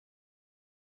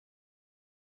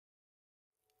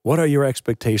What are your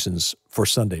expectations for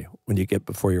Sunday when you get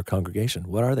before your congregation?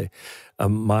 What are they?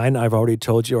 Mine, I've already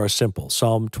told you, are simple.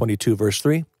 Psalm 22, verse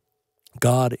 3,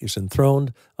 God is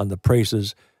enthroned on the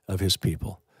praises of his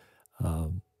people.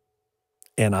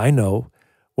 And I know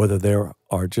whether there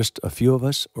are just a few of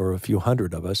us or a few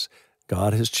hundred of us,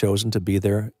 God has chosen to be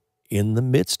there in the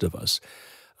midst of us.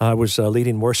 I was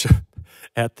leading worship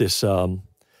at this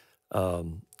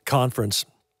conference.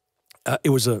 It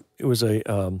was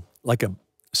like a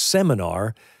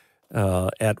seminar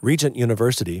at Regent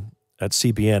University at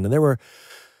CBN, and there were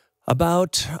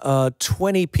about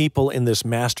 20 people in this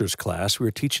master's class. We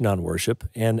were teaching on worship,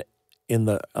 and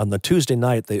on the Tuesday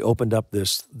night they opened up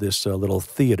this little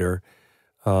theater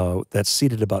that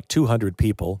seated about 200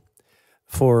 people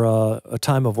for a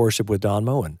time of worship with Don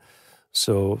Moen.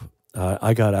 So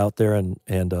I got out there and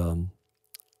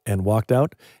walked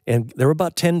out, and there were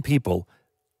about 10 people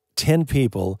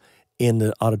in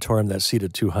the auditorium that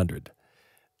seated 200.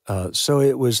 So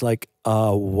it was like,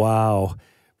 wow.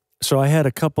 So I had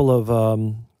a couple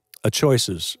of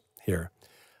choices here.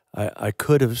 I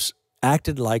could have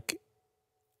acted like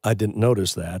I didn't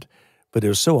notice that, but it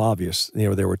was so obvious. You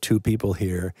know, there were 2 people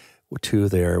here, 2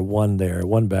 there, 1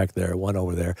 back there, 1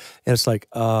 over there. And it's like,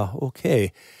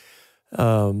 okay.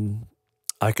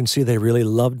 I can see they really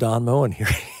love Don Moen here.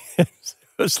 It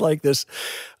was like this.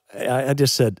 I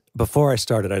just said, before I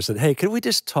started, I said, hey, could we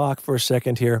just talk for a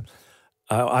second here?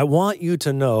 I want you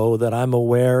to know that I'm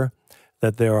aware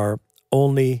that there are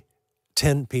only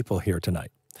 10 people here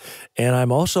tonight. And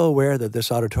I'm also aware that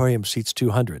this auditorium seats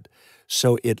 200.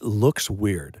 So it looks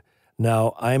weird.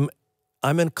 Now, I'm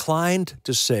inclined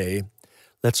to say,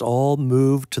 let's all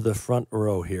move to the front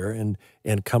row here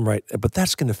and come right, but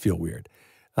that's going to feel weird.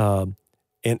 And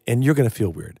you're going to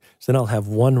feel weird. So then I'll have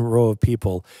 1 row of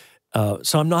people.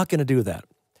 So I'm not going to do that.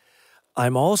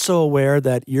 I'm also aware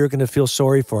that you're going to feel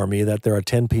sorry for me that there are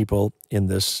 10 people in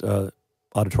this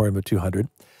auditorium of 200.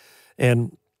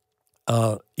 And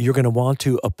you're going to want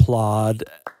to applaud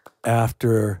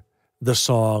after the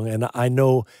song. And I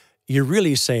know you're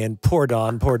really saying, poor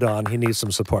Don, he needs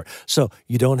some support. So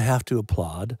you don't have to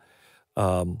applaud.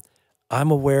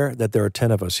 I'm aware that there are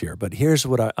 10 of us here, but here's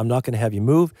what I'm not going to have you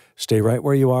move. Stay right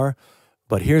where you are.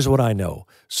 But here's what I know.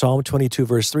 Psalm 22,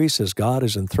 verse 3 says, God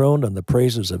is enthroned on the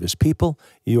praises of his people.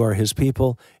 You are his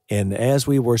people. And as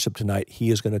we worship tonight, he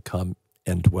is going to come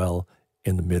and dwell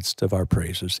in the midst of our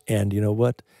praises. And you know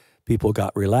what? People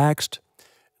got relaxed.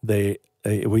 We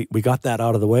got that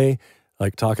out of the way,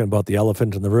 like talking about the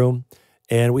elephant in the room.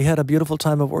 And we had a beautiful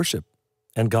time of worship.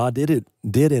 And God did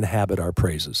inhabit our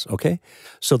praises, okay?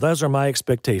 So those are my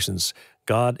expectations.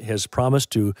 God has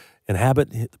promised to inhabit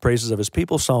the praises of his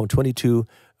people, Psalm 22,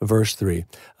 verse 3.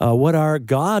 What are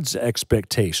God's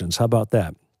expectations? How about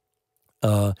that?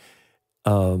 I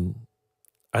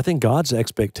think God's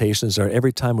expectations are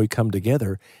every time we come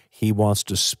together, he wants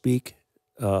to speak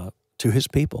to his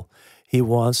people. He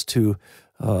wants to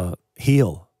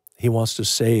heal. He wants to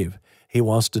save. He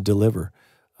wants to deliver.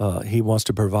 He wants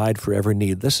to provide for every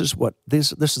need. This is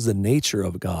the nature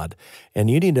of God. And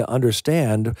you need to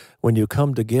understand when you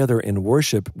come together in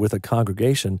worship with a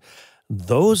congregation,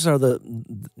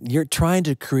 you're trying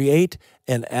to create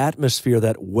an atmosphere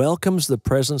that welcomes the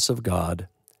presence of God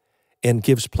and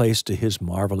gives place to his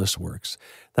marvelous works.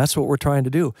 That's what we're trying to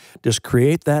do. Just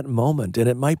create that moment. And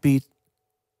it might be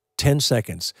 10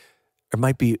 seconds. It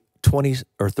might be 20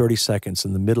 or 30 seconds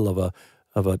in the middle of a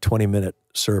 20-minute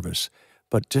service.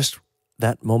 But just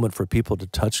that moment for people to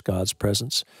touch God's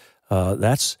presence,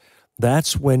 that's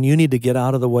when you need to get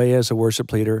out of the way as a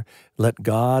worship leader. Let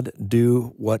God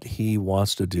do what he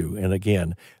wants to do. And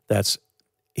again, that's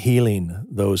healing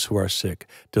those who are sick,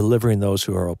 delivering those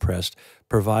who are oppressed,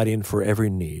 providing for every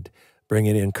need,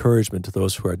 bringing encouragement to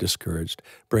those who are discouraged,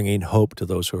 bringing hope to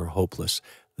those who are hopeless.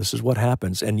 This is what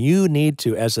happens. And you need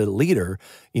to, as a leader,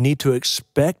 you need to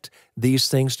expect these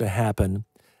things to happen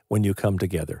when you come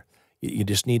together. You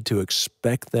just need to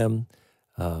expect them,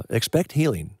 expect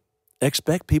healing,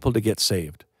 expect people to get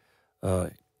saved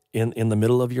in the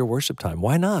middle of your worship time.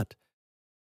 Why not?